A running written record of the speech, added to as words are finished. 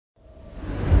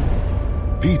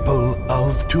people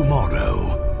of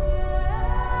tomorrow.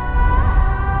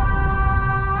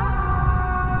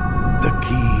 The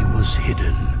key was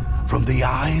hidden from the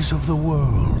eyes of the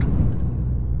world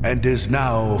and is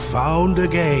now found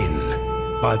again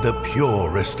by the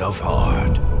purest of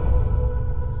heart.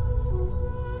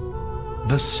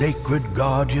 The sacred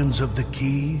guardians of the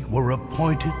key were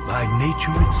appointed by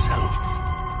nature itself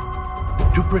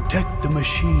to protect the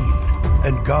machine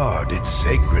and guard its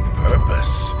sacred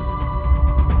purpose.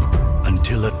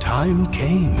 Until a time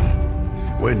came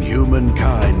when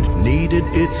humankind needed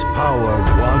its power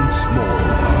once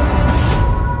more.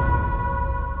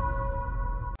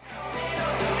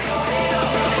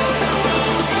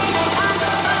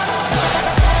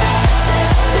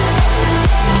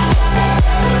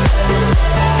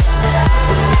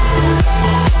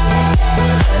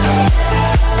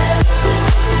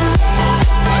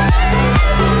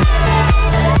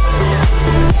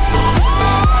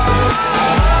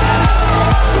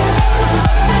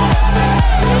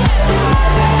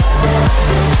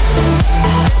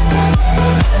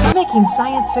 Making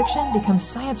science fiction becomes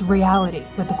science reality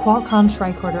with the Qualcomm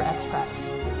Tricorder X Prize.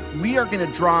 We are going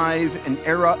to drive an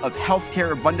era of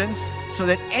healthcare abundance so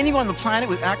that anyone on the planet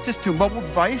with access to a mobile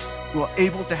device will be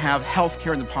able to have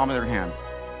healthcare in the palm of their hand.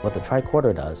 What the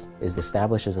tricorder does is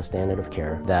establishes a standard of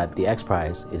care that the X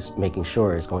Prize is making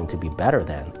sure is going to be better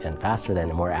than, and faster than,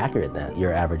 and more accurate than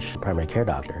your average primary care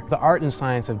doctor. The art and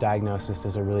science of diagnosis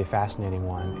is a really fascinating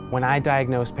one. When I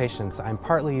diagnose patients, I'm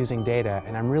partly using data,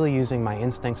 and I'm really using my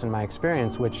instincts and my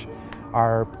experience, which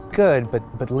are good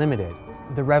but limited.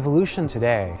 The revolution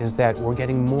today is that we're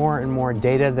getting more and more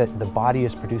data that the body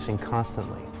is producing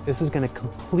constantly. This is going to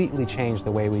completely change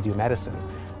the way we do medicine.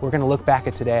 We're going to look back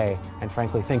at today and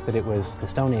frankly think that it was the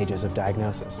Stone Ages of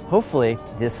diagnosis. Hopefully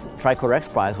this Tricorder X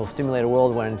Prize will stimulate a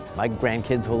world when my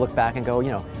grandkids will look back and go, you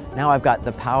know, now I've got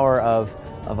the power of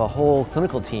a whole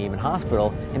clinical team and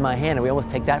hospital in my hand, and we almost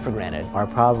take that for granted. Our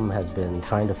problem has been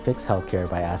trying to fix healthcare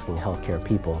by asking healthcare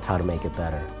people how to make it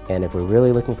better. And if we're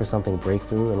really looking for something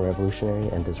breakthrough and revolutionary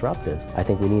and disruptive, I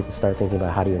think we need to start thinking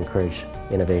about how to encourage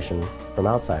innovation from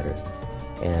outsiders.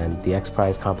 And the X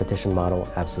Prize competition model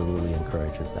absolutely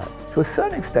encourages that. To a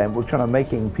certain extent, we're trying to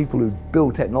making people who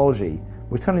build technology,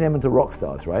 we're turning them into rock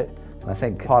stars, right? And I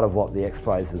think part of what the X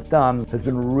Prize has done has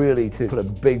been really to put a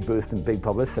big boost and big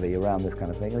publicity around this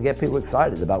kind of thing and get people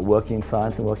excited about working in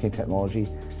science and working in technology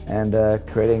and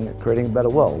creating a better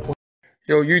world.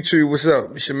 Yo, YouTube, what's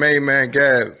up? It's your main man,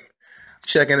 Gab.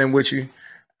 Checking in with you. I'm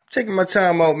taking my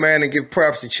time out, man, and give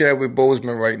props to Chadwick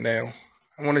Boseman right now.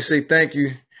 I want to say thank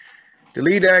you. The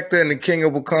lead actor and the King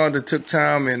of Wakanda took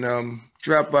time and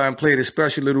dropped by and played a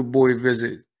special little boy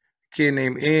visit. A kid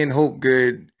named Ian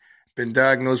Hopegood. Been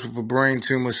diagnosed with a brain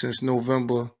tumor since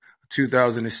November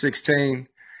 2016, and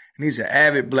he's an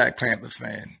avid Black Panther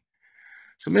fan.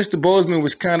 So Mr. Boseman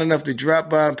was kind enough to drop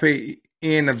by and pay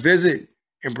Ian a visit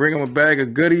and bring him a bag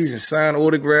of goodies and sign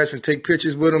autographs and take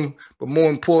pictures with him, but more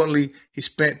importantly, he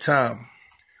spent time.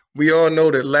 We all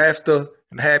know that laughter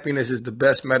and happiness is the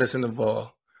best medicine of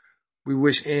all. We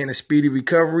wish Ian a speedy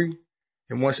recovery,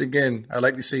 and once again, I'd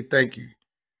like to say thank you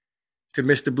to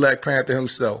Mr. Black Panther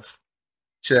himself,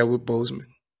 Chadwick Boseman.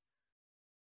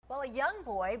 Well, a young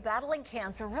boy battling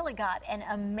cancer really got an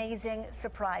amazing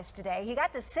surprise today. He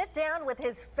got to sit down with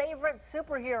his favorite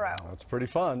superhero. That's pretty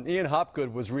fun. Ian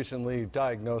Hopgood was recently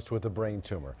diagnosed with a brain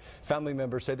tumor. Family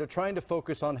members say they're trying to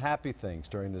focus on happy things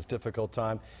during this difficult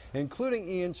time, including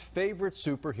Ian's favorite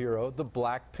superhero, the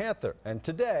Black Panther. And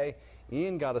today,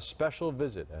 Ian got a special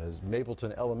visit at his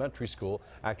Mapleton Elementary School.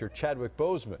 Actor Chadwick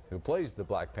Boseman, who plays the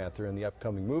Black Panther in the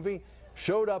upcoming movie,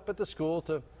 showed up at the school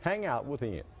to hang out with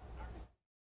Ian.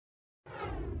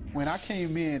 When I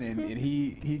came in and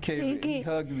he came and he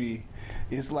hugged me,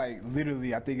 it's like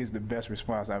literally I think it's the best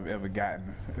response I've ever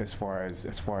gotten as far as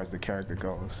the character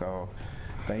goes. So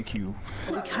thank you.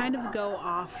 We kind of go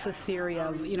off the theory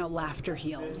of, you know, laughter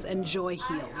heals and joy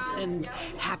heals and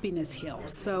happiness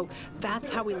heals. So that's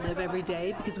how we live every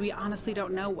day, because we honestly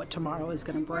don't know what tomorrow is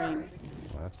going to bring.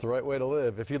 That's the right way to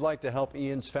live. If you'd like to help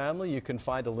Ian's family, you can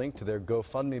find a link to their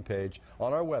GoFundMe page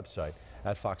on our website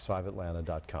at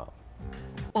fox5atlanta.com.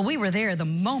 Well, we were there the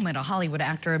moment a Hollywood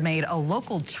actor made a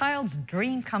local child's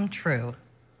dream come true.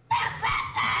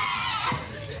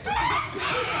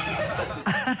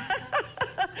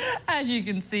 As you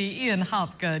can see, Ian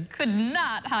Hopgood could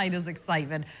not hide his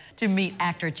excitement to meet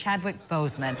actor Chadwick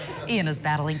Boseman. Ian is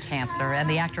battling cancer, and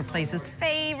the actor plays his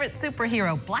favorite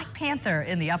superhero, Black Panther,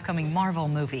 in the upcoming Marvel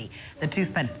movie. The two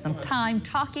spent some time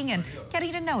talking and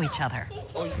getting to know each other.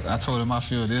 I told him I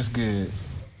feel this good.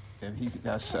 And he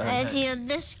got shot. I feel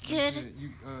this good.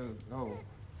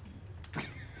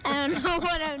 I don't know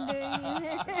what I'm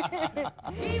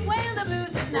doing. He wailed the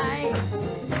blues tonight.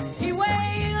 He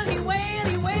wailed, he wailed,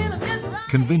 he wailed just right.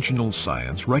 Conventional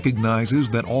science recognizes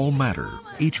that all matter,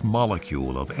 each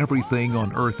molecule of everything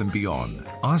on Earth and beyond,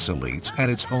 oscillates at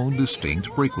its own distinct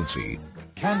frequency.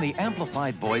 Can the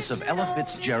amplified voice of Ella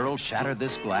Fitzgerald shatter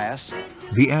this glass?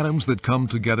 The atoms that come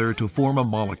together to form a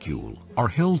molecule are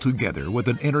held together with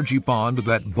an energy bond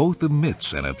that both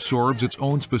emits and absorbs its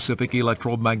own specific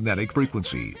electromagnetic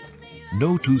frequency.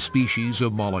 No two species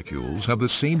of molecules have the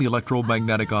same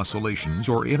electromagnetic oscillations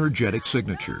or energetic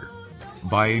signature.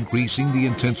 By increasing the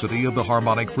intensity of the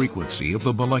harmonic frequency of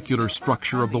the molecular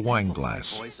structure of the wine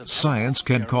glass, science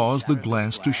can cause the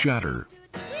glass to shatter.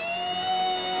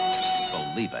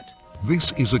 Believe it.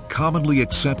 This is a commonly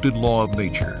accepted law of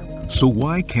nature, so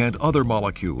why can't other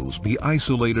molecules be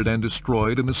isolated and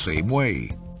destroyed in the same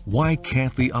way? Why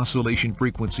can't the oscillation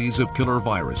frequencies of killer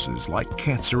viruses like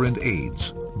cancer and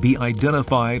AIDS be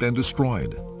identified and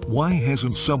destroyed? Why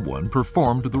hasn't someone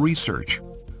performed the research?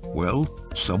 Well,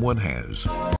 someone has.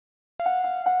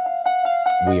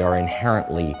 We are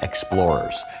inherently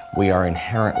explorers. We are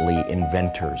inherently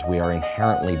inventors. We are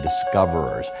inherently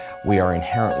discoverers. We are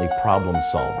inherently problem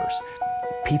solvers.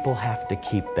 People have to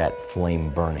keep that flame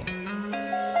burning.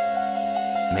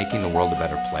 Making the world a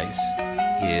better place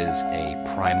is a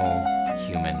primal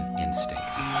human instinct.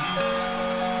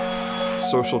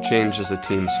 Social change is a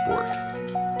team sport.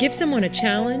 Give someone a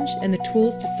challenge and the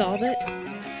tools to solve it.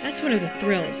 That's one of the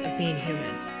thrills of being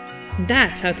human.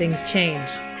 That's how things change.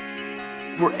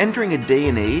 We're entering a day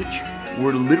and age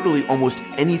where literally almost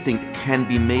anything can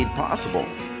be made possible.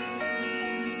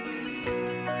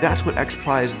 That's what X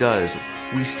Prize does.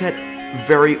 We set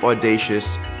very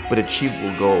audacious but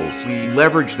achievable goals. We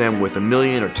leverage them with $1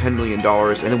 million or $10 million,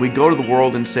 and then we go to the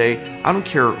world and say, I don't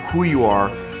care who you are,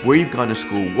 where you've gone to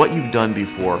school, what you've done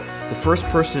before. The first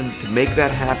person to make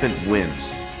that happen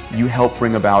wins. You help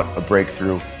bring about a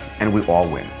breakthrough, and we all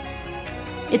win.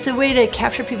 It's a way to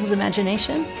capture people's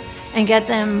imagination and get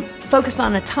them focused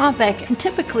on a topic, and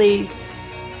typically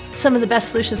some of the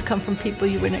best solutions come from people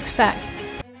you wouldn't expect.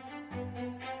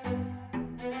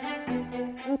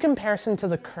 In comparison to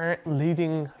the current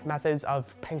leading methods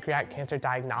of pancreatic cancer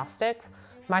diagnostics,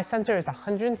 my center is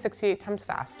 168 times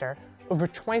faster, over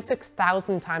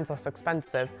 26,000 times less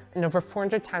expensive, and over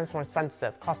 400 times more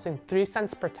sensitive, costing 3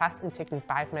 cents per test and taking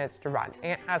 5 minutes to run,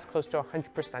 and it has close to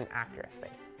 100% accuracy.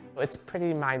 It's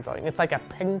pretty mind-blowing. It's like a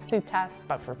pregnancy test,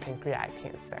 but for pancreatic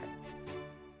cancer.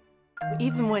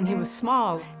 Even when he was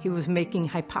small, he was making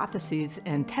hypotheses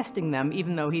and testing them,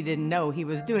 even though he didn't know he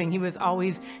was doing. He was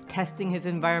always testing his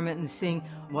environment and seeing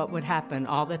what would happen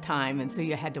all the time, and so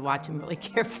you had to watch him really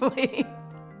carefully.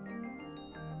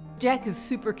 Jack is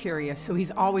super curious, so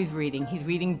he's always reading. He's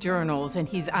reading journals, and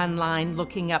he's online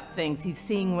looking up things. He's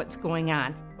seeing what's going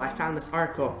on. I found this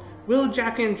article, Will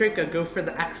Jack and Draco Go for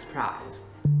the X Prize?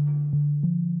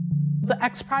 The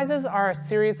X Prizes are a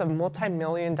series of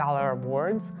multi-million-dollar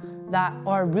awards that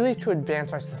are really to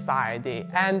advance our society.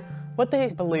 And what they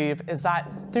believe is that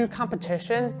through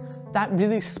competition, that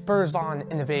really spurs on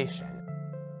innovation.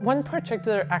 One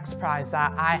particular X Prize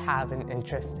that I have an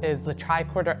interest is the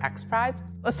Tricorder X Prize.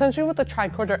 Essentially what the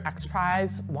Tricorder X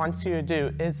Prize wants you to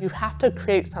do is you have to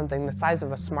create something the size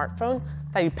of a smartphone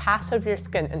that you pass over your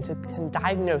skin and can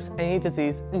diagnose any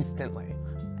disease instantly.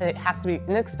 And it has to be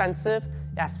inexpensive,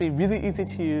 it has to be really easy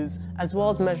to use, as well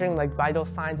as measuring like vital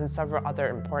signs and several other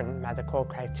important medical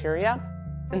criteria.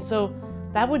 And so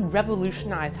that would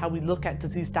revolutionize how we look at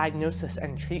disease diagnosis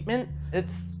and treatment.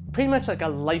 It's pretty much like a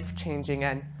life-changing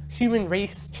and human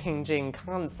race-changing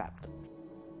concept.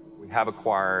 We have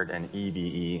acquired an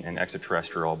EBE, an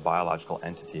extraterrestrial biological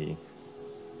entity.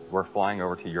 We're flying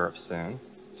over to Europe soon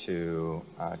to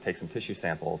take some tissue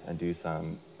samples and do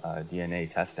some DNA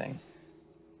testing.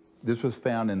 This was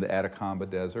found in the Atacama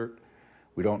Desert.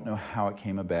 We don't know how it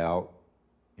came about.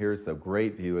 Here's the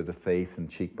great view of the face and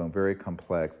cheekbone, very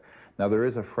complex. Now there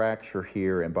is a fracture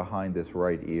here, and behind this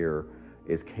right ear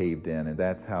is caved in, and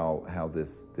that's how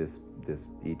this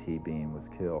ET being was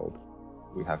killed.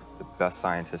 We have the best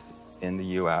scientists in the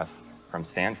US from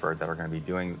Stanford that are going to be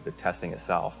doing the testing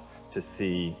itself to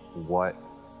see what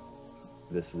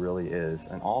this really is,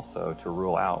 and also to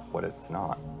rule out what it's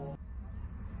not.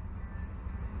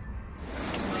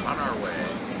 On our way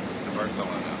to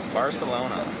Barcelona.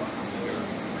 Barcelona.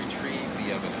 To retrieve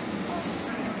the evidence.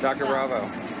 Dr. Bravo.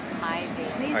 Hi,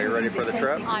 baby. Are you ready for the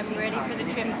trip? I'm ready for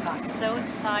the trip. I'm so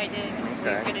excited.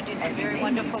 We're going to do some very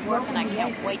wonderful work, and I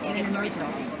can't wait to get the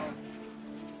results.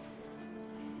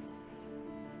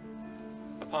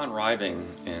 Upon arriving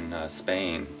in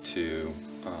Spain to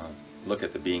look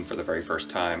at the being for the very first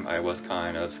time, I was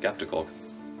kind of skeptical.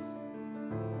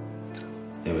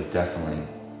 It was definitely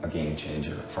a game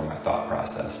changer for my thought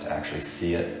process to actually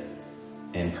see it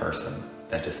in person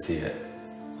than to see it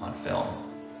on film.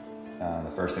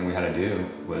 The first thing we had to do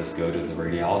was go to the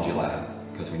radiology lab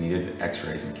because we needed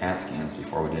x-rays and CAT scans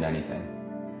before we did anything.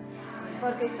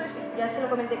 Porque esto es, ya se lo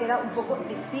comenté que era un poco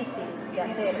difícil de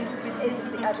hacer. Es,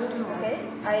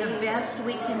 ¿okay? The best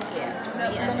we can get.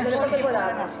 Lo mejor que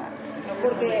pueda pasar.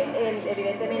 Porque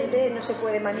evidentemente no se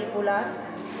puede manipular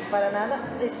para nada.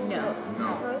 No.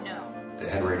 The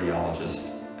head radiologist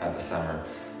at the center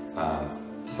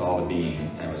saw the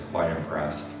beam and was quite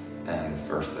impressed. And the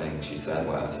first thing she said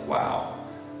was, "Wow,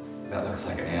 that looks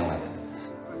like an alien."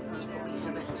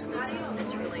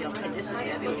 That's really okay. This is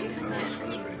fabulous.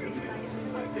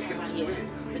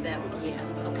 Yeah.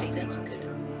 Okay, that's good.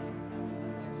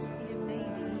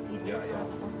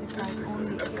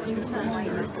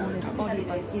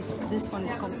 This one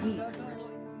is complete.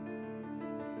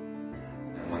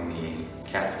 When the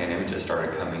CAT scan images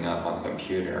started coming up on the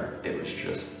computer, it was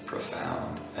just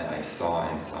profound. And I saw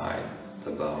inside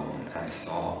the bone, and I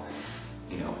saw,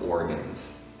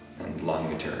 organs and lung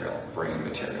material, brain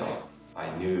material. I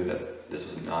knew that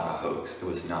this was not a hoax, it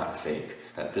was not fake,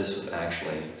 that this was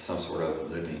actually some sort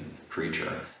of living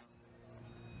creature.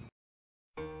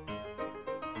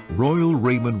 Royal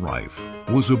Raymond Rife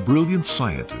was a brilliant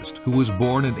scientist who was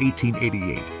born in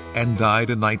 1888 and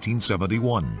died in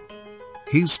 1971.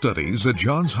 His studies at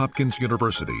Johns Hopkins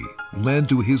University led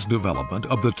to his development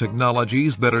of the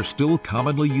technologies that are still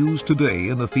commonly used today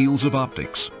in the fields of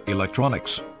optics,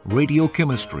 electronics,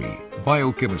 radiochemistry,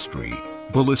 biochemistry,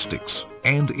 ballistics,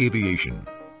 and aviation.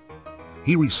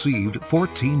 He received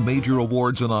 14 major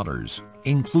awards and honors,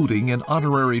 including an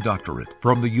honorary doctorate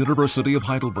from the University of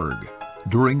Heidelberg.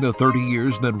 During the 30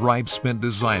 years that Rife spent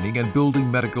designing and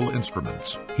building medical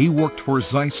instruments, he worked for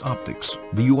Zeiss Optics,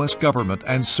 the U.S. government,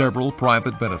 and several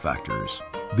private benefactors.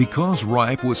 Because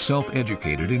Rife was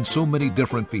self-educated in so many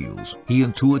different fields, he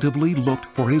intuitively looked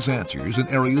for his answers in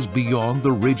areas beyond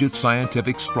the rigid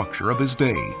scientific structure of his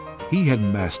day. He had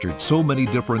mastered so many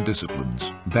different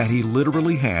disciplines that he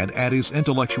literally had at his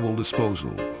intellectual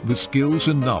disposal the skills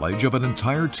and knowledge of an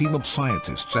entire team of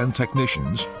scientists and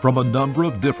technicians from a number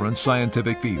of different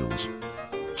scientific fields.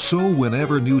 So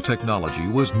whenever new technology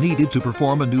was needed to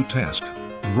perform a new task,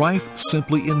 Rife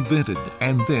simply invented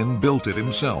and then built it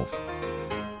himself.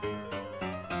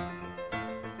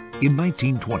 In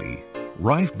 1920,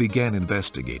 Rife began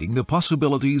investigating the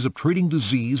possibilities of treating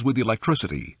disease with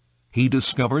electricity. He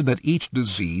discovered that each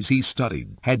disease he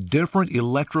studied had different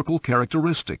electrical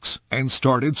characteristics and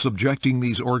started subjecting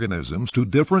these organisms to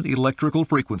different electrical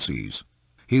frequencies.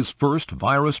 His first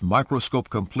virus microscope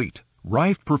complete,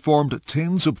 Rife performed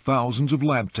tens of thousands of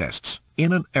lab tests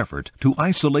in an effort to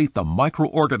isolate the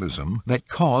microorganism that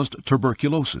caused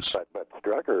tuberculosis. But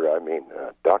Strecker,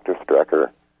 Dr. Strecker,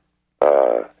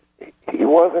 he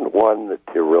wasn't one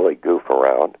to really goof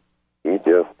around. He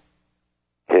just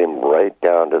came right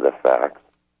down to the facts,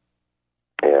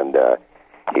 and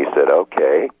he said,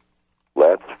 "Okay,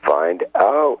 let's find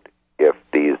out if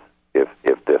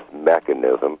this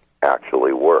mechanism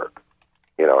actually works."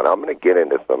 And I'm going to get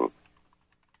into some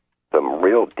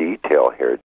real detail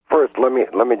here. First, let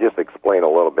me just explain a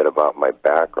little bit about my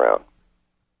background,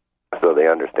 so they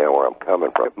understand where I'm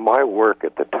coming from. My work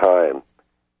at the time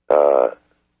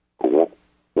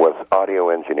was audio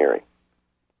engineering.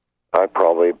 I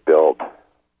probably built,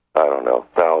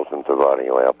 thousands of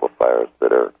audio amplifiers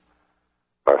that are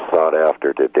sought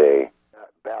after today.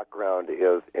 Background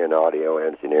is in audio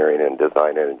engineering and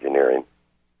design engineering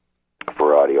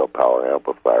for audio power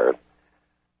amplifiers,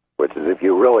 which is, if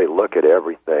you really look at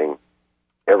everything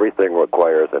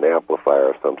requires an amplifier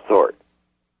of some sort.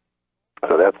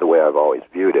 So that's the way I've always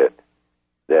viewed it,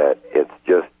 that it's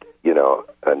just,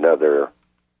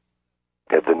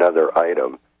 another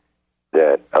item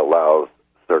that allows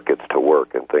circuits to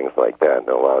work and things like that, and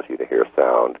allows you to hear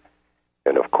sound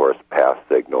and, of course, pass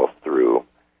signals through,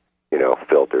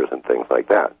 filters and things like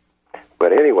that.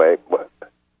 But anyway,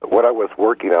 what I was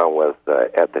working on was,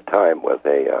 at the time, was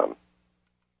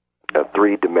a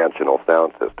three-dimensional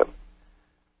sound system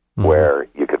where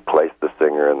you could place the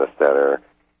singer in the center,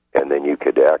 and then you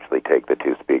could actually take the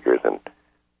two speakers and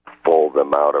fold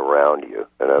them out around you.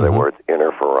 In other words,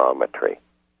 interferometry.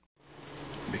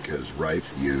 Because Rife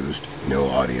used no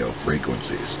audio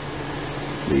frequencies.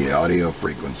 The audio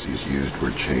frequencies used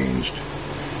were changed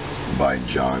by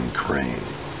John Crane.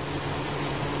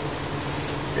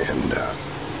 And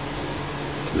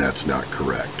that's not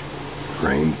correct.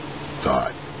 Crane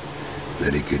thought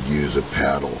that he could use a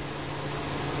paddle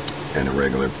and a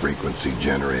regular frequency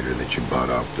generator that you bought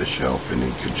off the shelf, and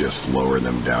you could just lower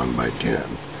them down by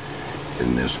 10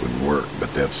 and this would work.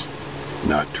 But that's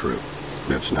not true.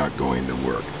 That's not going to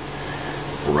work.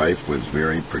 Rife was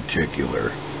very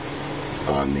particular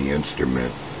on the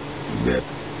instrument that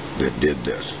did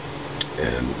this,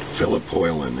 and Philip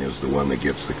Hoyland is the one that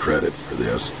gets the credit for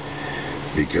this,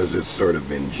 because it's sort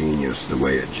of ingenious the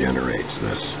way it generates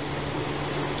this.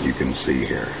 You can see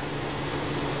here.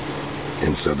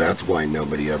 And so that's why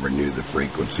nobody ever knew the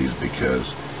frequencies, because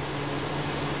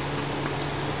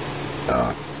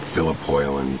Philip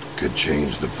Hoyland could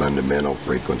change the fundamental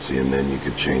frequency, and then you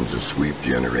could change the sweep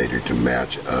generator to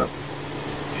match up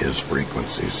his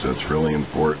frequency. So it's really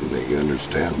important that you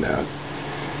understand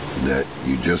that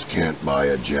you just can't buy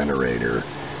a generator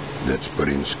that's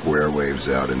putting square waves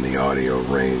out in the audio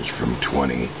range from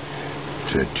 20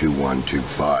 to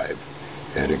 2125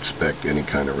 and expect any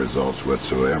kind of results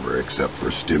whatsoever except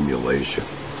for stimulation.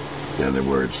 In other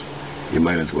words, you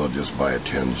might as well just buy a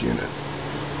TENS unit,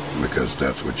 because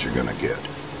that's what you're going to get.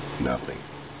 Nothing.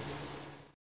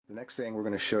 The next thing we're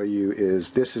going to show you is,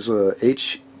 this is a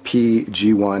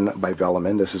HPG1 by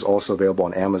Velleman. This is also available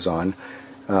on Amazon.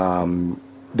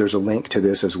 There's a link to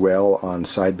this as well on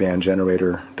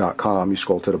SIDEBANDgenerator.com. You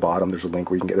scroll to the bottom, there's a link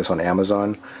where you can get this on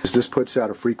Amazon. This puts out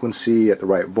a frequency at the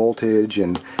right voltage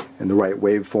and the right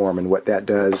waveform, and what that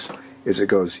does is it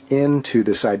goes into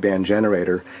the sideband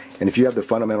generator, and if you have the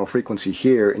fundamental frequency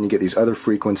here and you get these other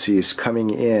frequencies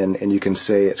coming in, and you can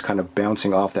say it's kind of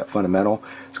bouncing off that fundamental,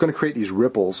 it's going to create these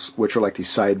ripples which are like these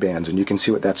sidebands, and you can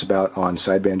see what that's about on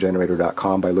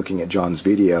SIDEBANDgenerator.com by looking at John's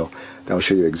video. That'll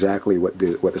show you exactly what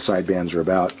the sidebands are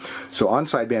about. So on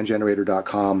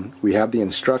SIDEBANDgenerator.com we have the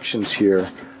instructions here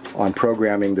on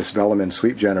programming this Velleman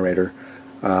sweep generator.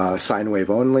 Sine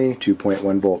wave only,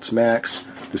 2.1 volts max.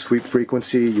 The sweep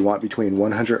frequency you want between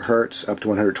 100 Hertz up to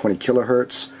 120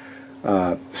 kilohertz.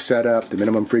 Setup, the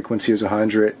minimum frequency is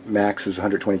 100, max is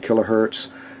 120 kilohertz.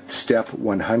 Step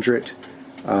 100.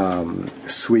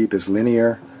 Sweep is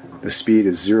linear. The speed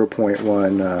is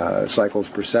 0.1 cycles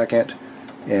per second.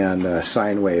 And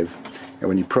sine wave. And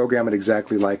when you program it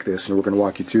exactly like this, and we're going to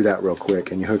walk you through that real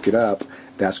quick, and you hook it up,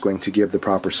 that's going to give the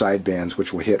proper sidebands,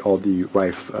 which will hit all the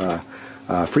Rife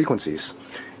frequencies.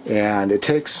 And it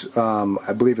takes,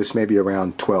 I believe it's maybe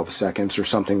around 12 seconds or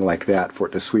something like that for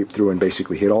it to sweep through and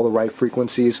basically hit all the right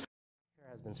frequencies.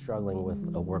 Has been struggling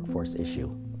with a workforce issue.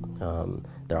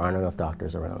 There aren't enough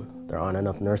doctors around. There aren't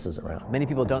enough nurses around. Many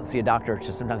people don't see a doctor,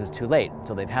 just sometimes it's too late,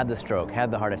 until they've had the stroke,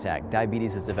 had the heart attack,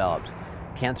 diabetes has developed,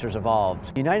 cancer's evolved.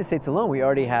 In the United States alone, we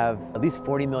already have at least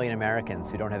 40 million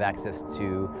Americans who don't have access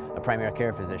to a primary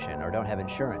care physician or don't have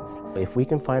insurance. If we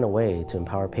can find a way to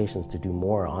empower patients to do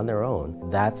more on their own,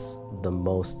 that's the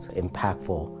most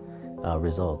impactful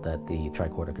result that the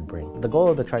tricorder could bring. The goal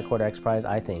of the Tricorder X Prize,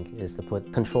 I think, is to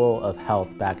put control of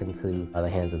health back into the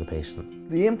hands of the patient.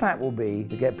 The impact will be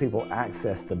to get people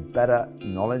access to better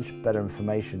knowledge, better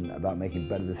information about making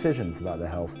better decisions about their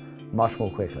health much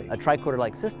more quickly. A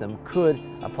tricorder-like system could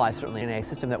apply certainly in a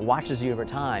system that watches you over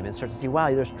time and starts to see, wow,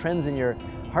 there's trends in your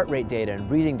heart rate data and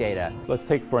breathing data. Let's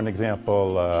take for an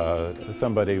example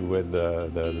somebody with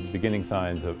the beginning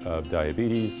signs of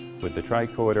diabetes. With the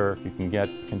tricorder, you can get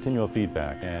continual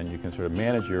feedback, and you can sort of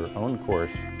manage your own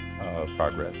course of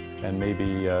progress and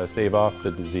maybe stave off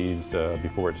the disease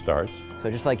before it starts. So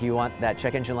just like you want that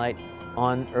check engine light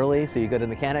on early so you go to the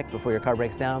mechanic before your car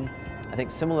breaks down, I think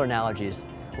similar analogies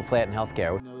will play out in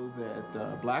healthcare. We know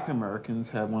that Black Americans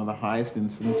have one of the highest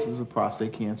incidences of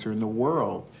prostate cancer in the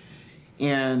world.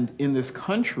 And in this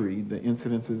country, the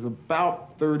incidence is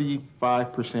about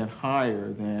 35%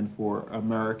 higher than for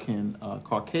American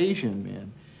Caucasian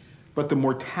men. But the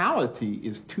mortality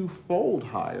is twofold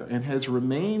higher and has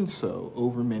remained so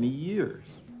over many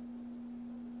years.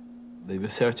 The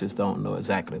researchers don't know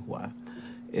exactly why.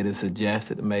 It is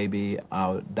suggested maybe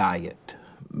our diet,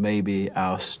 maybe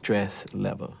our stress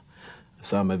level.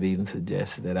 Some have even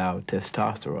suggested that our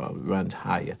testosterone runs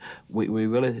higher. We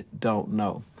really don't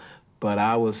know. But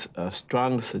I would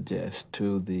strongly suggest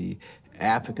to the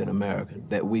African American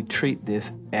that we treat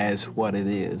this as what it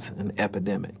is, an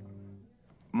epidemic.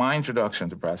 My introduction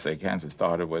to prostate cancer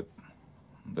started with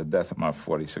the death of my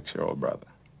 46-year-old brother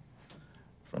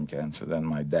from cancer, then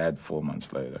my dad 4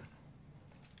 months later.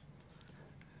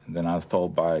 And then I was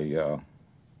told by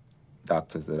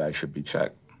doctors that I should be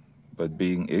checked. But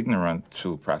being ignorant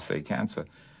to prostate cancer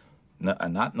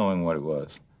and not knowing what it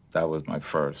was, that was my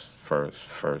first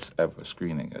ever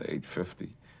screening at age 50.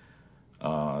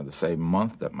 The same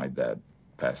month that my dad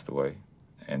passed away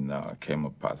and came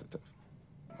up positive.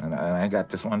 And I got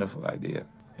this wonderful idea.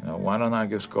 You know, why don't I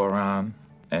just go around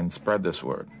and spread this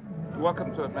word.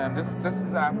 Welcome to it, ma'am. This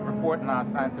is our report on our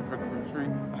scientific retreat.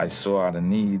 I saw the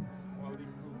need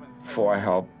for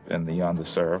help in the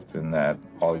underserved, and that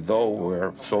although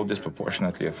we're so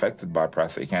disproportionately affected by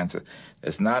prostate cancer,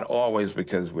 it's not always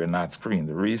because we're not screened.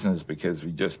 The reason is because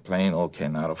we just plain old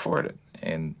cannot afford it.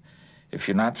 And if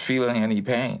you're not feeling any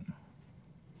pain,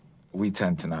 we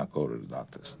tend to not go to the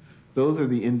doctors. Those are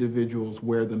the individuals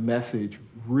where the message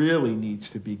really needs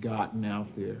to be gotten out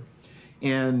there.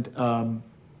 And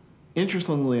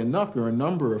interestingly enough, there are a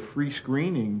number of free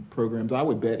screening programs, I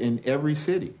would bet, in every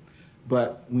city.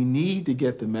 But we need to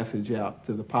get the message out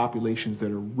to the populations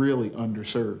that are really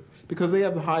underserved, because they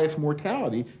have the highest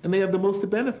mortality and they have the most to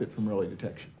benefit from early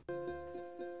detection.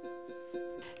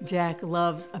 Jack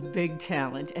loves a big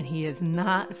challenge, and he is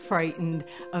not frightened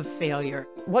of failure.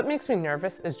 What makes me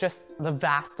nervous is just the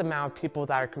vast amount of people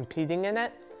that are competing in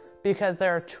it, because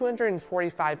there are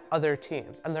 245 other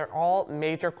teams, and they're all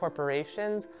major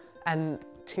corporations and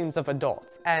teams of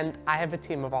adults, and I have a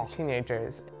team of all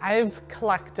teenagers. I've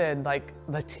collected like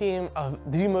the team of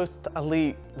the most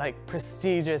elite, like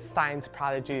prestigious science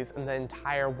prodigies in the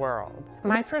entire world.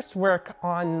 My first work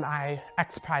on my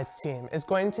X Prize team is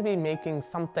going to be making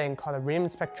something called a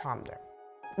Raymond spectrometer.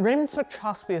 Raymond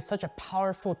spectroscopy is such a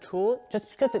powerful tool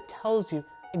just because it tells you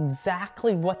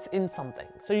exactly what's in something.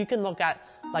 So you can look at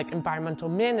like environmental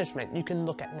management, you can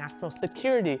look at national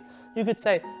security. You could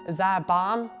say, is that a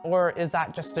bomb or is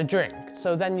that just a drink?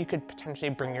 So then you could potentially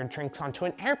bring your drinks onto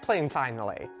an airplane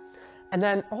finally. And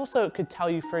then also it could tell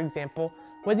you, for example,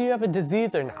 whether you have a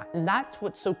disease or not. And that's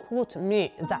what's so cool to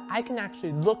me, is that I can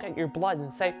actually look at your blood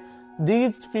and say,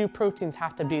 these few proteins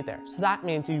have to be there. So that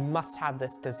means you must have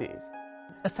this disease.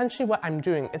 Essentially what I'm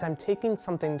doing is I'm taking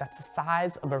something that's the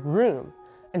size of a room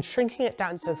and shrinking it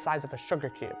down to the size of a sugar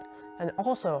cube. And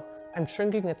also, I'm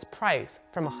shrinking its price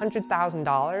from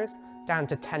 $100,000 down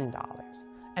to $10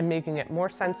 and making it more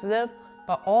sensitive,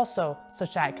 but also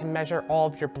such that it can measure all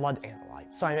of your blood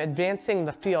analytes. So I'm advancing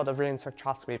the field of Raymond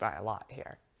spectroscopy by a lot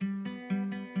here.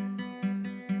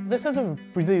 This is a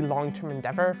really long-term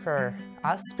endeavor for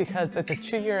us because it's a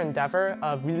 2-year endeavor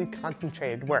of really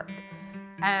concentrated work.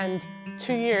 And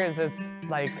 2 years is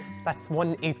like, that's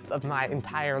 1/8 of my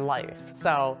entire life.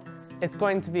 So it's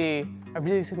going to be a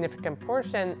really significant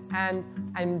portion, and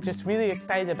I'm just really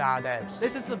excited about it.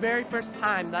 This is the very first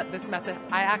time that this method,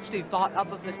 I actually thought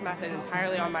up of this method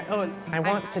entirely on my own. I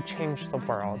want to change the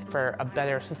world for a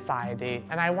better society,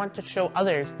 and I want to show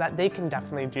others that they can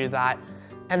definitely do that,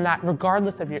 and that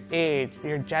regardless of your age,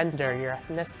 your gender, your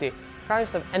ethnicity,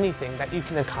 regardless of anything, that you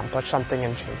can accomplish something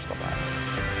and change the world.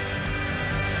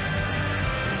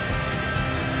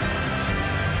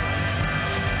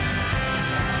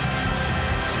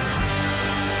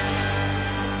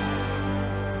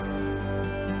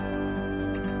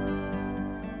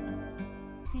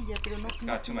 It's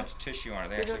got too much tissue on it.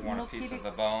 They actually want a piece of the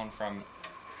bone from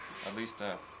at least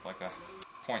like a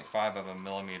 0.5 of a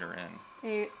millimeter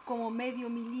in. Como medio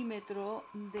milímetro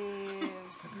de...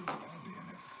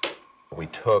 We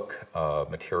took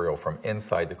material from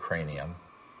inside the cranium,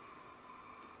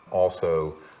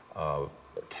 also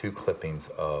 2 clippings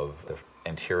of the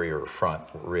anterior front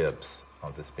ribs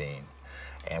of this being.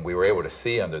 And we were able to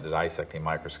see under the dissecting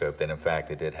microscope that in fact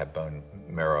it did have bone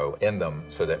marrow in them,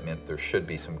 so that meant there should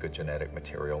be some good genetic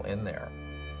material in there.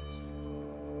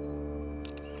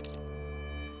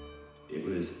 It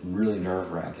was really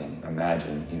nerve-wracking.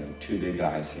 Imagine, 2 big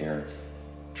guys here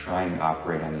trying to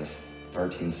operate on this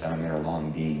 13-centimeter long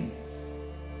beam.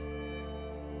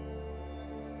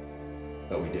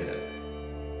 But we did it.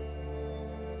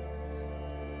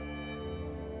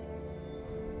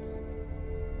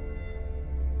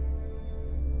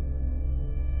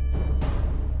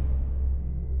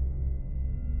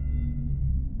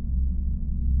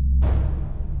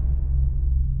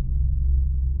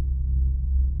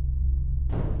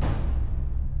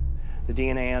 The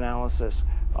DNA analysis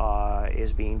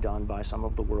is being done by some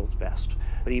of the world's best,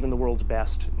 but even the world's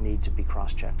best need to be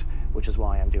cross-checked, which is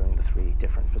why I'm doing the 3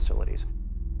 different facilities.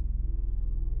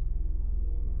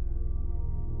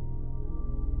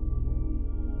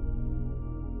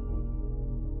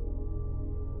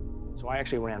 So I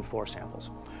actually ran 4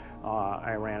 samples.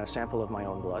 I ran a sample of my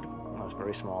own blood. It was a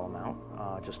very small amount,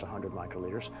 just 100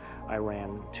 microliters. I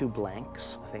ran 2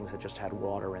 blanks, things that just had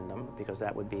water in them, because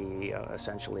that would be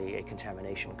essentially a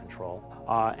contamination control.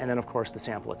 And then, of course, the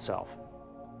sample itself.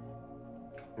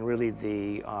 And really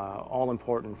the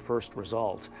all-important first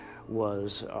result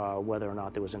was whether or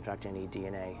not there was in fact any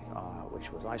DNA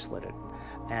which was isolated.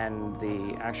 And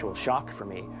the actual shock for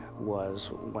me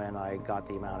was when I got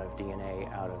the amount of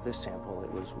DNA out of this sample.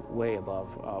 It was way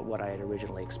above what I had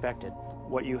originally expected.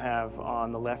 What you have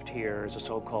on the left here is a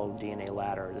so-called DNA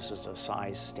ladder. This is a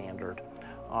size standard.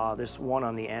 This one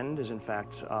on the end is in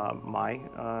fact my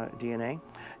DNA,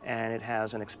 and it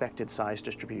has an expected size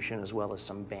distribution as well as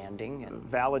some banding. And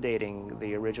validating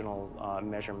the original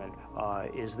measurement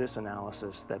is this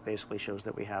analysis that basically shows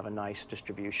that we have a nice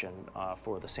distribution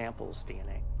for the sample's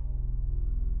DNA.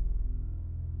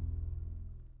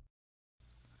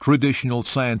 Traditional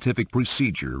scientific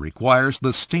procedure requires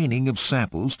the staining of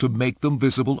samples to make them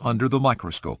visible under the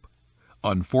microscope.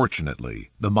 Unfortunately,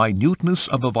 the minuteness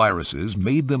of the viruses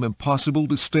made them impossible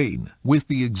to stain with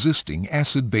the existing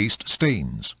acid-based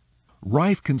stains.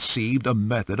 Rife conceived a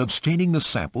method of staining the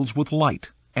samples with light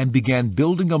and began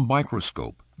building a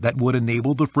microscope that would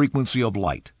enable the frequency of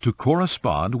light to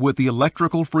correspond with the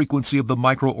electrical frequency of the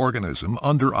microorganism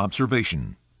under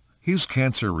observation. His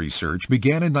cancer research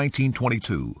began in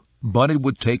 1922, but it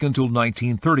would take until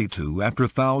 1932, after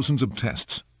thousands of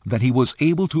tests, that he was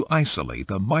able to isolate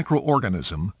the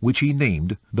microorganism which he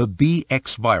named the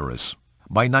BX virus.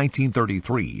 By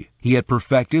 1933, he had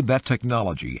perfected that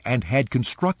technology and had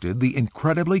constructed the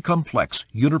incredibly complex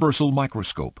universal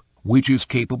microscope, which is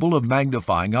capable of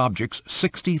magnifying objects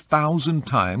 60,000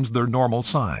 times their normal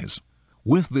size.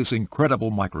 With this incredible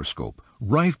microscope,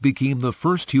 Rife became the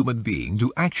first human being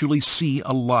to actually see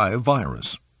a live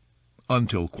virus.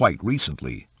 Until quite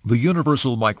recently, the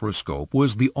universal microscope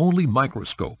was the only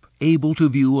microscope able to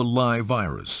view a live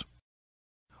virus.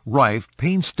 Rife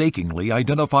painstakingly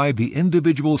identified the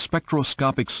individual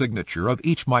spectroscopic signature of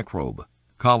each microbe.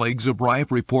 Colleagues of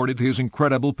Rife reported his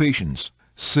incredible patience,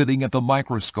 sitting at the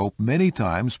microscope many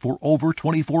times for over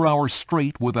 24 hours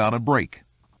straight without a break.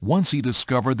 Once he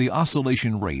discovered the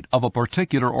oscillation rate of a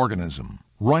particular organism,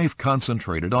 Rife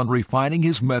concentrated on refining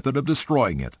his method of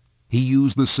destroying it. He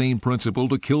used the same principle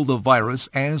to kill the virus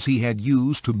as he had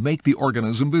used to make the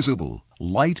organism visible: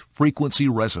 light-frequency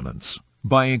resonance.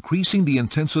 By increasing the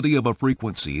intensity of a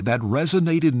frequency that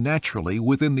resonated naturally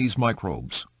within these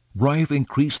microbes, Rife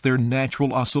increased their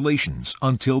natural oscillations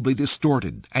until they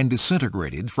distorted and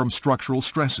disintegrated from structural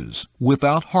stresses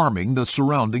without harming the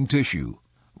surrounding tissue.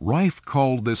 Rife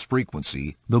called this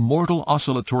frequency the mortal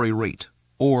oscillatory rate,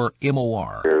 or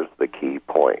MOR. Here's the key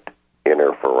point: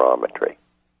 interferometry.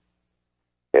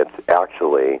 It's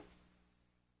actually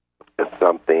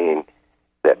something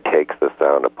that takes the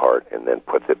sound apart and then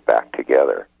puts it back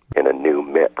together in a new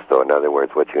mix. So in other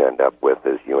words, what you end up with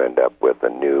is you end up with a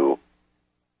new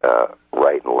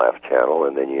right and left channel,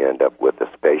 and then you end up with the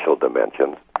spatial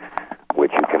dimensions,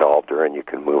 which you can alter and you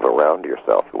can move around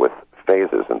yourself with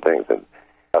phases and things. And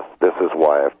this is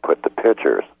why I've put the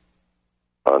pictures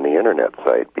on the internet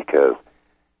site, because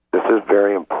this is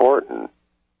very important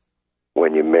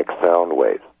when you mix sound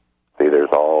waves. See, there's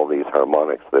all these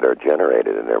harmonics that are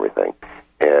generated and everything.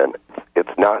 And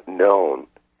it's not known,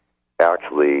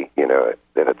 actually,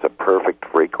 that it's a perfect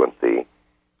frequency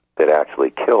that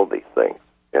actually killed these things.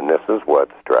 And this is what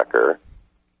Strecker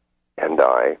and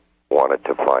I wanted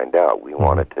to find out. We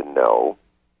wanted to know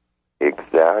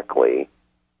exactly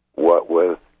what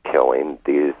was killing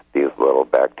these little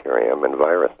bacterium and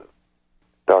viruses.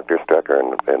 Dr. Strecker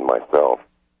and myself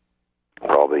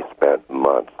probably spent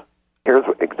months. Here's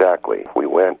exactly. We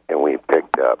went and we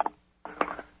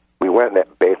went and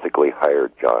basically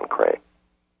hired John Crane.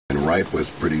 And Rife was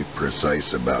pretty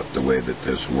precise about the way that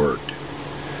this worked,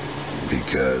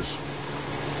 because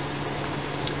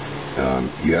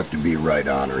you have to be right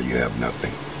on or you have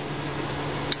nothing.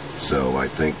 So I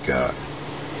think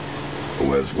it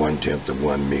was 1/10 of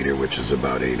 1 meter, which is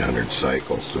about 800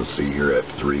 cycles. So see, you're at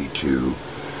 3, 2,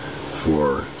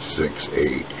 4, 6,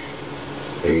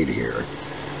 8 here,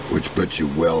 which puts you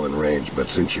well in range. But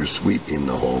since you're sweeping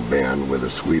the whole band with a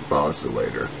sweep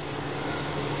oscillator,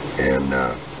 and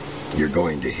you're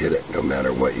going to hit it no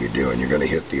matter what you do, and you're going to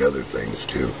hit the other things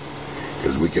too,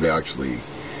 because we could actually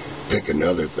pick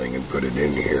another thing and put it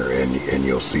in here, and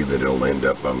you'll see that it'll end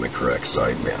up on the correct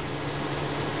sideband.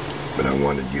 But I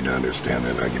wanted you to understand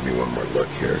that. I'll give you one more look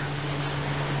here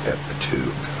at the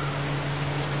tube.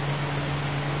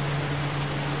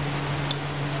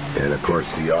 And of course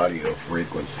the audio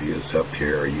frequency is up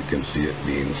here. You can see it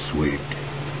being swept.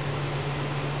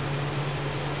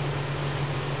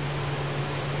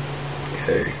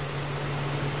 Okay.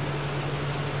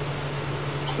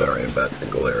 Sorry about the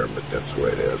glare, but that's the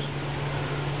way it is.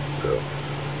 So,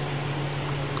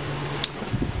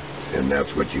 and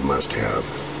that's what you must have.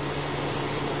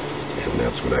 And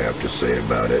that's what I have to say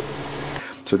about it.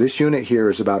 So this unit here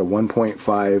is about a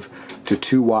 1.5 to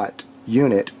 2 watt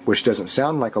unit, which doesn't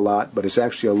sound like a lot, but it's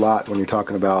actually a lot when you're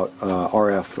talking about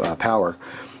RF power.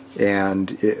 And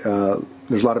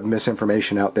there's a lot of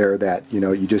misinformation out there that, you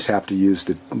know, you just have to use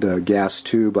the gas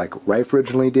tube like Rife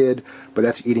originally did, but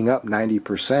that's eating up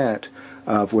 90%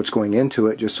 of what's going into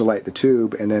it just to light the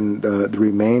tube, and then the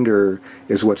remainder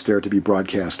is what's there to be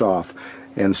broadcast off.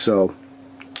 And so,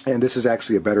 and this is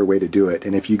actually a better way to do it.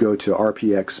 And if you go to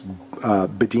BEDINI'S,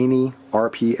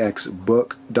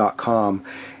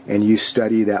 and you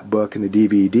study that book and the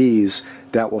DVDs,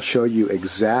 that will show you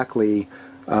exactly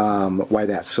why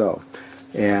that's so.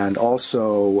 And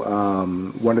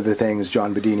also, one of the things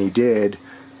John Bedini did,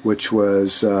 which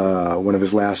was one of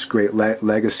his last great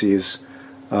legacies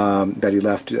that he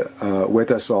left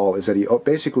with us all, is that he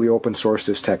basically open sourced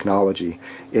this technology.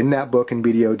 In that book and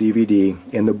video DVD,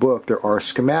 in the book there are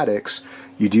schematics.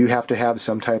 You do have to have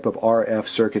some type of RF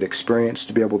circuit experience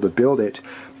to be able to build it,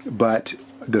 but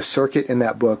the circuit in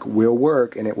that book will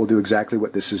work, and it will do exactly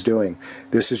what this is doing.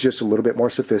 This is just a little bit more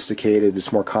sophisticated.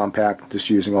 It's more compact, just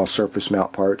using all surface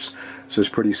mount parts, so it's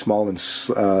pretty small and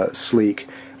sleek,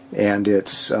 and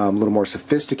it's a little more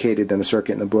sophisticated than the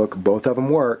circuit in the book. Both of them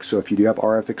work, so if you do have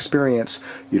RF experience,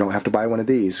 you don't have to buy one of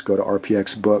these. Go to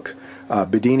RPX book,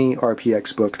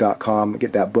 BEDINI'RPXbook.com,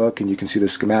 get that book, and you can see the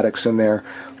schematics in there.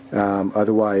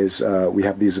 Otherwise, we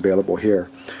have these available here.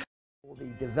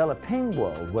 The developing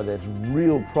world, where there's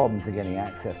real problems in getting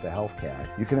access to healthcare,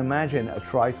 you can imagine a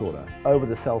tricorder over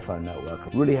the cell phone network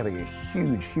really having a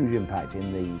huge impact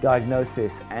in the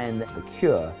diagnosis and the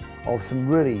cure of some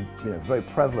really, very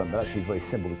prevalent but actually very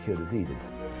simple to cure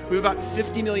diseases. We have about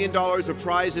 $50 million of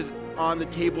prizes on the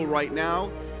table right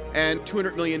now, and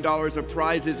 $200 million of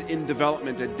prizes in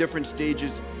development at different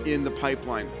stages in the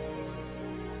pipeline.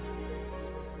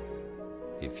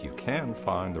 If you can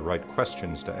find the right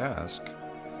questions to ask,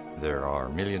 there are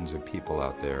millions of people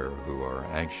out there who are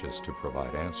anxious to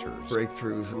provide answers.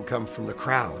 Breakthroughs will come from the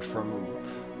crowd, from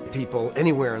people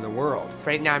anywhere in the world.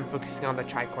 Right now I'm focusing on the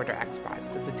Tricorder X Prize.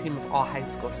 It's a team of all high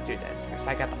school students. So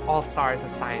I got the all-stars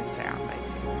of science fair on my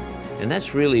team. And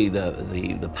that's really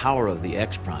the power of the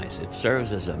X Prize. It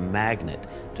serves as a magnet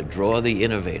to draw the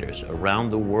innovators around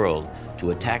the world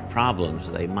to attack problems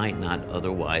they might not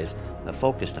otherwise have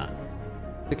focused on.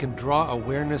 It can draw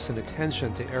awareness and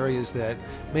attention to areas that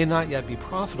may not yet be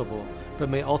profitable, but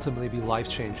may ultimately be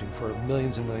life-changing for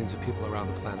millions and millions of people around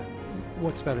the planet.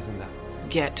 What's better than that?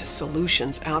 Get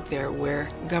solutions out there where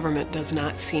government does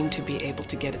not seem to be able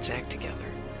to get its act together.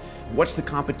 What's the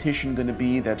competition going to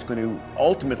be that's going to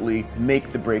ultimately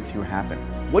make the breakthrough happen?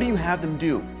 What do you have them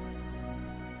do?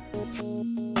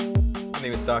 My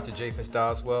name is Dr. J.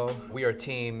 Doswell. We are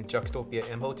Team Juxtopia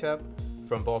Imhotep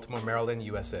from Baltimore, Maryland,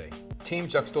 USA. Team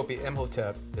Juxtopia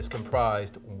Imhotep is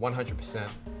comprised 100%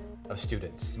 of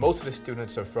students. Most of the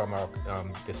students are from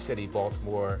the city,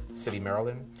 Baltimore City,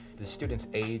 Maryland. The students'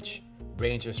 age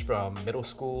ranges from middle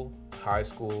school, high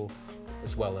school,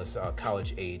 as well as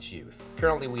college-age youth.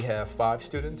 Currently, we have 5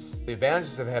 students. The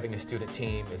advantages of having a student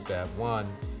team is that, one,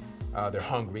 they're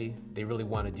hungry. They really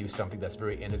want to do something that's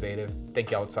very innovative,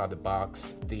 think outside the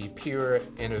box. The pure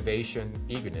innovation,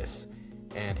 eagerness,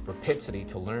 and the propensity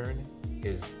to learn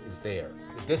is there.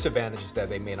 The disadvantage is that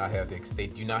they do not have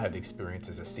the experience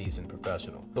as a seasoned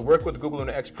professional. The work with the Google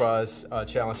Lunar X Prize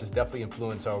Challenge has definitely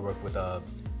influenced our work with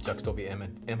Juxtopia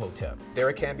Imhotep.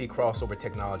 There can be crossover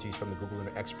technologies from the Google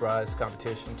Lunar X Prize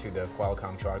competition to the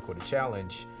Qualcomm Tricorder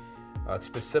Challenge,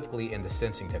 specifically in the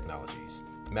sensing technologies.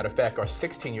 Matter of fact, our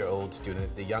 16-year-old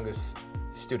student, the youngest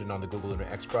student on the Google Lunar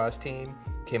X Prize team,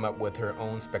 came up with her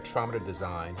own spectrometer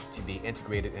design to be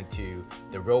integrated into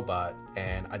the robot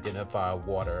and identify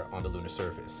water on the lunar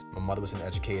surface. My mother was an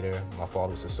educator, my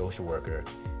father was a social worker.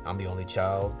 I'm the only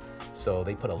child, so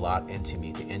they put a lot into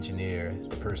me to engineer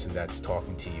the person that's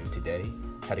talking to you today.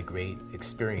 Had a great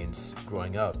experience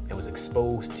growing up and was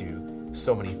exposed to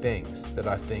so many things that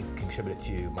I think contributed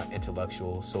to my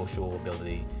intellectual, social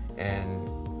ability,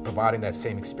 and providing that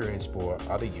same experience for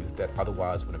other youth that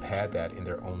otherwise would have had that in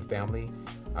their own family.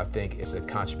 I think it's a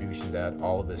contribution that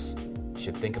all of us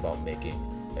should think about making,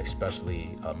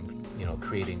 especially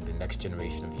creating the next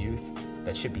generation of youth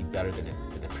that should be better than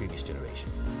the previous generation.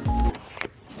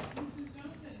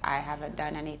 I haven't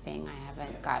done anything. I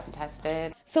haven't gotten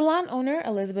tested. Salon owner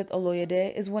Elizabeth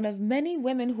Oloyede is one of many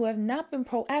women who have not been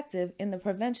proactive in the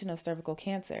prevention of cervical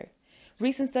cancer.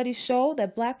 Recent studies show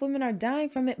that Black women are dying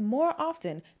from it more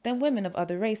often than women of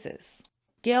other races.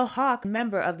 Gail Hawk,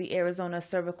 member of the Arizona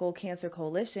Cervical Cancer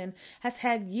Coalition, has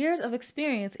had years of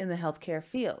experience in the healthcare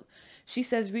field. She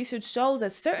says research shows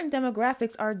that certain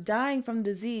demographics are dying from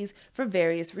disease for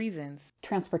various reasons.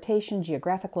 Transportation,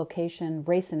 geographic location,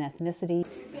 race and ethnicity.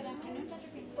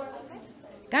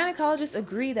 Gynecologists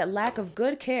agree that lack of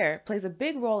good care plays a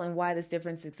big role in why this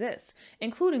difference exists,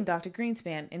 including Dr.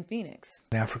 Greenspan in Phoenix.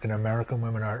 African American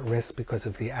women are at risk because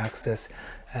of the access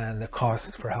and the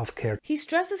cost for health care. He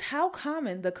stresses how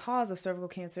common the cause of cervical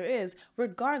cancer is,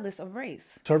 regardless of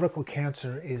race. Cervical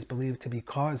cancer is believed to be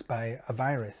caused by a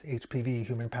virus, HPV,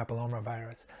 human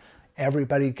papillomavirus.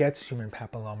 Everybody gets human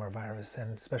papillomavirus,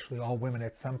 and especially all women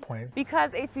at some point.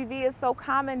 Because HPV is so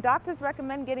common, doctors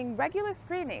recommend getting regular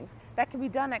screenings that can be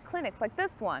done at clinics like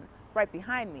this one, right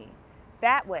behind me.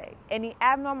 That way, any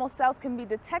abnormal cells can be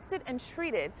detected and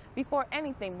treated before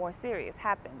anything more serious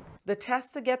happens. The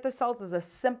test to get the cells is as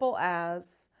simple as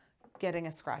getting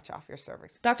a scratch off your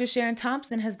cervix. Dr. Sharon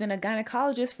Thompson has been a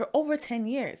gynecologist for over 10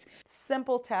 years.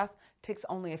 Simple test, takes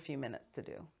only a few minutes to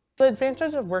do. The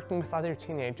advantage of working with other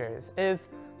teenagers is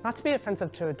not to be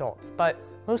offensive to adults, but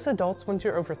most adults, once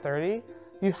you're over 30,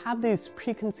 you have these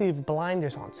preconceived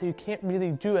blinders on, so you can't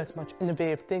really do as much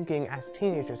innovative thinking as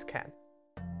teenagers can.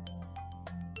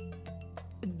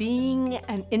 Being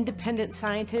an independent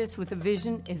scientist with a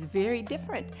vision is very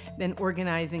different than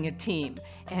organizing a team.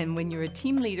 And when you're a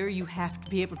team leader, you have to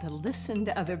be able to listen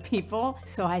to other people.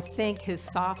 So I think his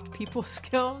soft people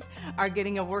skills are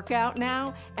getting a workout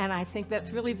now, and I think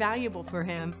that's really valuable for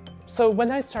him. So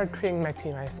when I started creating my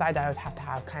team, I decided I would have to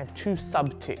have kind of two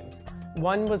sub-teams.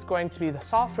 One was going to be the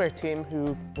software team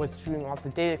who was doing all the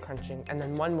data crunching, and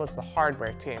then one was the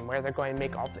hardware team where they're going to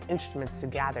make all the instruments to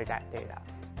gather that data.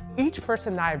 Each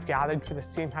person that I've gathered for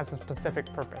this team has a specific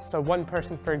purpose. So one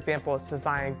person, for example, is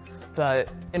designing the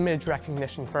image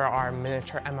recognition for our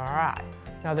miniature MRI.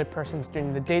 Another person's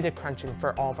doing the data crunching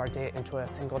for all of our data into a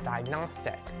single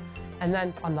diagnostic. And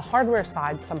then on the hardware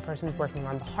side, some person's working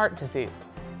on the heart disease.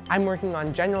 I'm working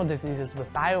on general diseases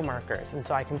with biomarkers, and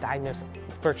so I can diagnose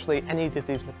virtually any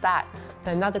disease with that.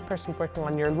 Then another person's working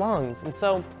on your lungs. And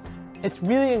so it's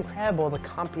really incredible the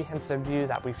comprehensive view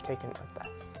that we've taken with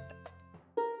this.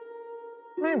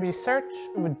 My research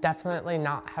would definitely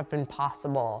not have been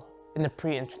possible in the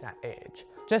pre-internet age,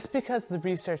 just because the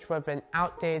research would have been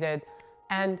outdated,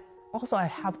 and also I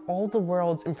have all the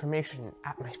world's information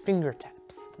at my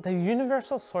fingertips. The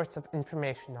universal source of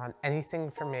information on anything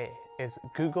for me is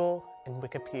Google and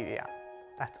Wikipedia.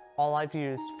 That's all I've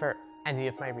used for any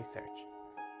of my research.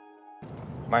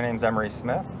 My name's EMERY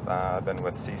Smith. I've been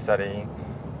with CSETI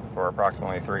for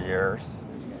approximately 3 years.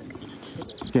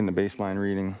 Getting the baseline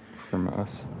reading from us.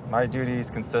 My duties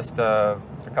consist of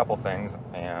a couple things.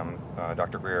 I am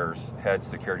Dr. Greer's head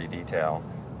security detail.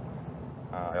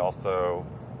 I also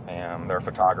am their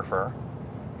photographer.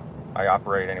 I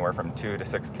operate anywhere from 2 to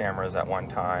 6 cameras at one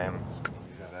time.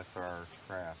 Yeah, that's our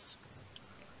craft.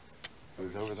 It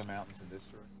goes over the mountains in this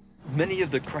direction. Many of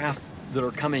the craft that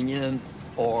are coming in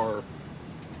are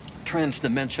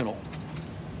transdimensional,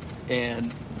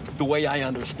 and the way I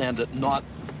understand it, not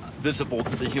visible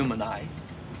to the human eye.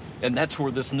 And that's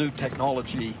where this new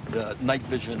technology, the night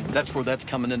vision, that's where that's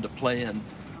coming into play in.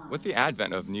 With the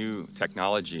advent of new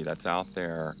technology that's out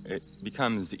there, it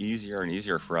becomes easier and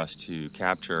easier for us to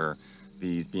capture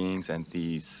these beings and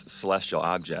these celestial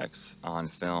objects on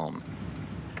film.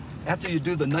 After you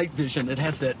do the night vision, it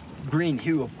has that green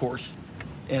hue, of course.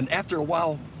 And after a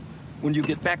while, when you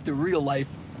get back to real life,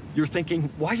 you're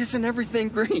thinking, why isn't everything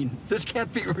green? This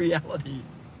can't be reality.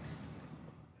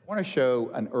 I want to show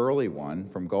an early one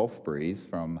from Gulf Breeze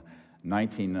from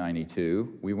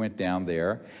 1992. We went down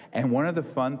there, and one of the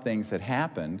fun things that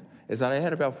happened is that I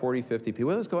had about 40, 50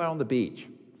 people. Let's go out on the beach.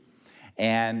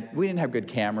 And we didn't have good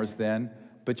cameras then,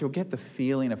 but you'll get the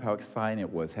feeling of how exciting it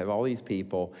was, have all these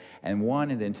people, and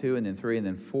 1, and then 2, and then 3, and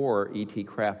then 4 ET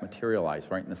craft materialize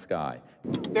right in the sky.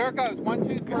 There it goes, 1,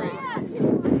 2, 3.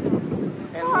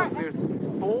 And look, there's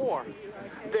 4.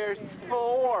 There's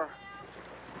 4.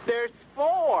 There's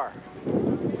 4.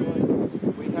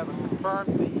 We have a confirmed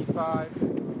CE5.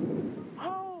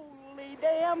 Holy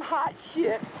damn hot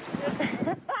shit.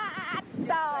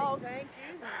 Dog. Thank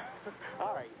you.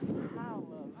 All right.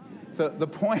 So the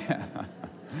point,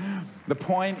 the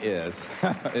point is,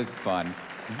 it's fun.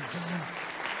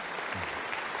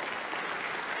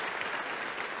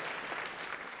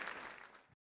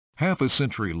 Half a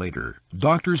century later,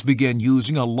 doctors began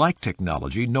using a like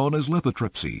technology known as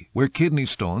lithotripsy, where kidney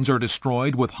stones are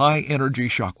destroyed with high-energy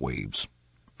shock waves.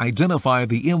 Identify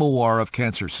the MOR of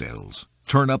cancer cells,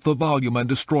 turn up the volume and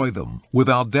destroy them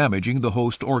without damaging the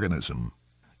host organism.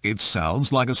 It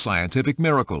sounds like a scientific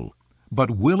miracle,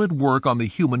 But will it work on the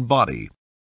human body?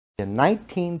 In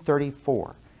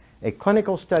 1934, a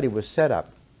clinical study was set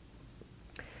up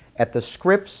at the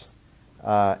Scripps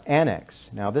Annex.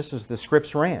 Now, this is the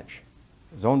Scripps Ranch.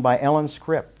 It was owned by Ellen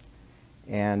Scripp.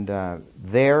 And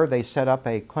there they set up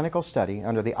a clinical study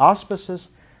under the auspices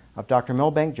of Dr.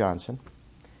 Milbank Johnson.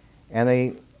 And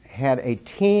they had a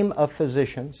team of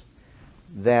physicians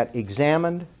that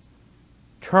examined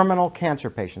terminal cancer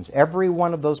patients. Every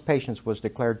one of those patients was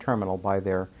declared terminal by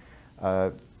their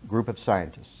group of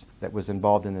scientists that was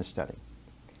involved in this study.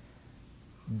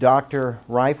 Dr.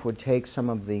 Rife would take some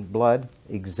of the blood,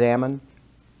 examine,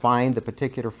 find the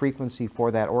particular frequency for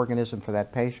that organism for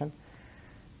that patient,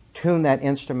 tune that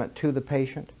instrument to the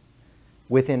patient.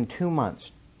 Within 2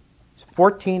 months,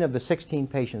 14 of the 16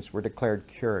 patients were declared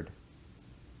cured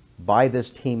by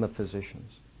this team of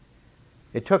physicians.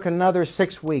 It took another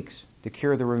 6 weeks to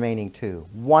cure the remaining 2.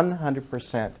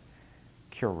 100%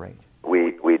 cure rate.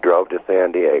 We drove to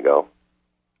San Diego,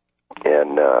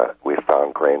 and we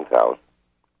found Crane's house,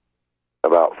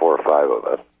 about 4 or 5 of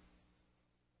us.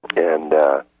 And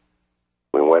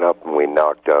we went up and we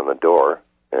knocked on the door,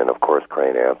 and of course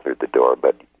Crane answered the door,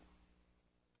 but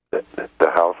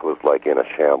the house was like in a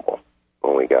shambles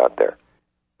when we got there.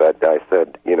 But I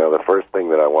said, you know, the first thing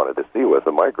that I wanted to see was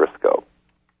a microscope.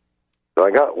 So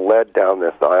I got led down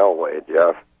this aisleway,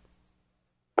 Jeff,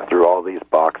 through all these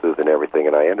boxes and everything,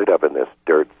 and I ended up in this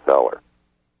dirt cellar.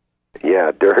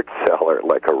 Yeah, dirt cellar,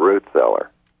 like a root cellar.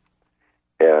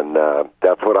 And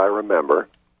that's what I remember.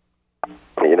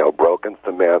 You know, broken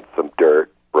cement, some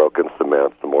dirt, broken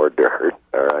cement, some more dirt,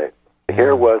 all right?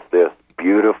 Here was this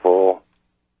beautiful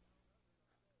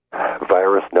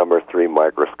virus number 3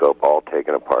 microscope all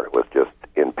taken apart. It was just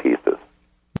in pieces.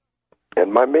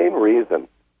 And my main reason,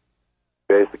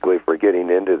 basically, for getting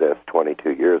into this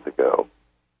 22 years ago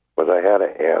was I had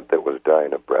an aunt that was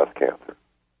dying of breast cancer.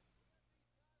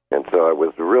 And so I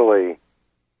was really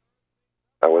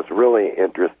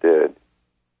interested,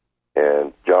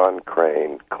 and John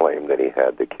Crane claimed that he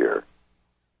had the cure,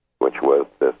 which was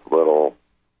this little,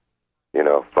 you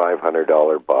know,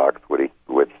 $500 box, which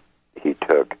he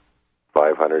took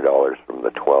 $500 from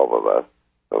the 12 of us,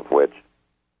 of which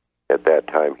at that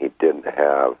time he didn't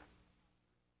have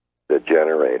the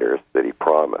generators that he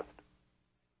promised.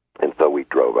 And so we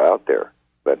drove out there.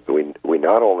 But we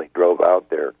not only drove out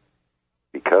there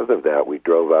because of that, we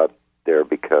drove out there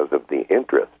because of the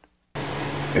interest.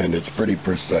 And it's pretty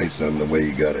precise on the way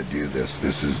you got to do this.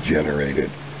 This is generated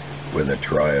with a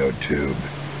triode tube.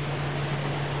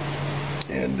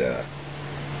 And I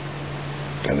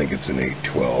think it's an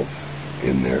 812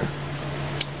 in there,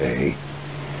 A.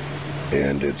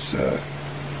 And it's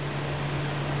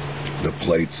the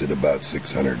plate's at about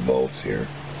 600 volts here.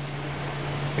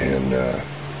 And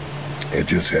it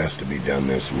just has to be done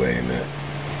this way. And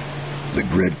the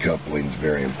grid coupling is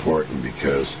very important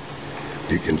because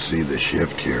you can see the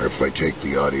shift here if I take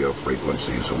the audio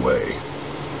frequencies away.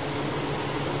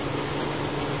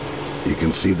 You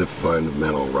can see the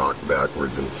fundamental rock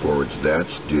backwards and forwards.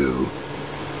 That's due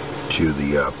to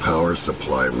the power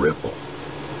supply ripple.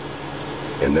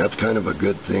 And that's kind of a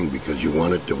good thing because you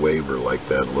want it to waver like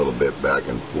that a little bit back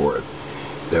and forth.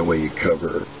 That way you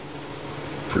cover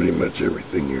pretty much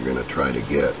everything you're going to try to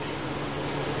get.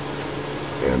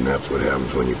 And that's what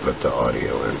happens when you put the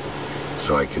audio in.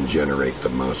 So I can generate the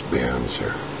most bands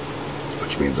here,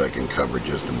 which means I can cover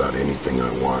just about anything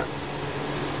I want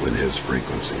with his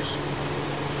frequencies.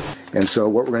 And so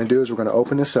what we're going to do is we're going to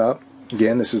open this up.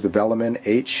 Again, this is the Velleman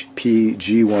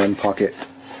HPG1 pocket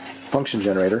function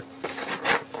generator.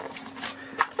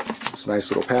 It's a nice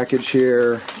little package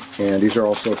here, and these are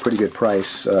also a pretty good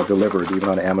price delivered even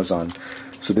on Amazon.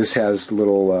 So this has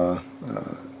little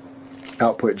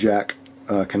output jack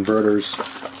converters,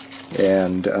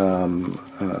 and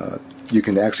you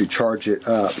can actually charge it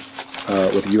up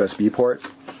with a USB port.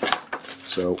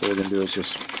 So what we're going to do is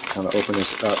just kind of open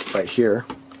this up right here.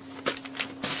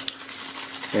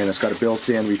 And it's got a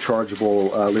built-in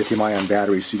rechargeable lithium-ion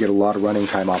battery, so you get a lot of running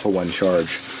time off of one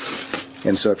charge.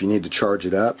 And so if you need to charge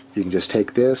it up, you can just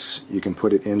take this, you can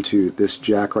put it into this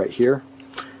jack right here.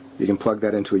 You can plug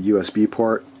that into a USB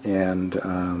port, and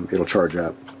it'll charge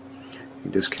up.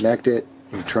 You disconnect it,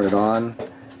 you turn it on,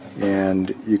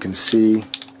 and you can see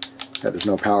that there's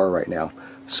no power right now.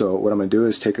 So what I'm going to do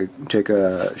is take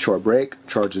a short break,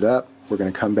 charge it up. We're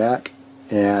going to come back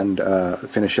and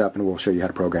finish up, and we'll show you how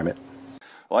to program it.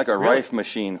 Like a Rife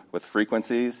machine with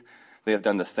frequencies, they have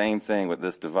done the same thing with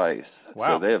this device. Wow.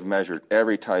 So they have measured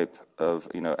every type of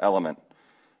element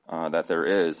that there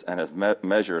is, and have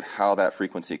measured how that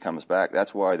frequency comes back.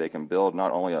 That's why they can build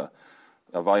not only a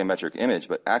a volumetric image,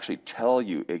 but actually tell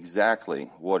you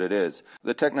exactly what it is.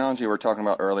 The technology we were talking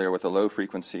about earlier with the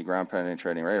low-frequency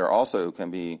ground-penetrating radar also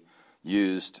can be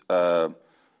used,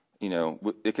 you know,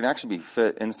 it can actually be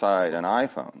fit inside an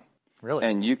iPhone. Really?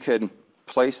 And you could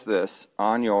place this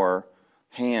on your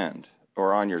hand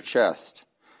or on your chest,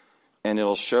 and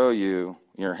it'll show you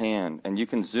your hand, and you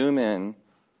can zoom in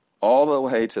all the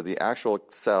way to the actual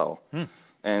cell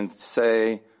and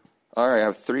say, all right, I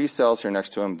have 3 cells here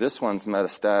next to them. This one's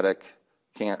metastatic.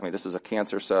 This is a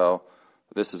cancer cell.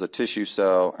 This is a tissue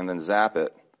cell, and then zap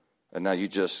it, and now you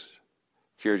just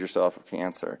cured yourself of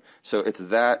cancer. So it's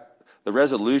that, the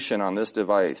resolution on this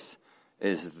device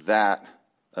is that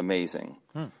amazing.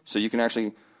 So you can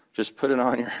actually just put it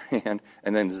on your hand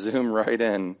and then zoom right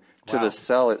in to the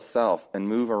cell itself and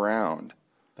move around.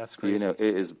 That's crazy. You know, it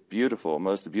is beautiful,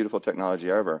 most beautiful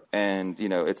technology ever. And, you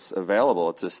know, it's available.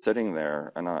 It's just sitting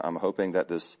there. And I'm hoping that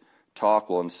this talk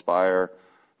will inspire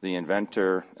the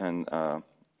inventor and,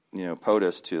 you know,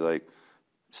 POTUS to, like,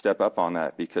 step up on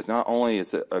that. Because not only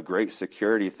is it a great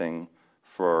security thing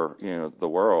for, you know, the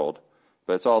world,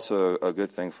 but it's also a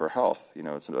good thing for health. You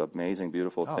know, it's an amazing,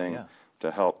 beautiful thing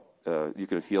to help. You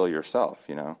could heal yourself,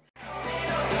 you know.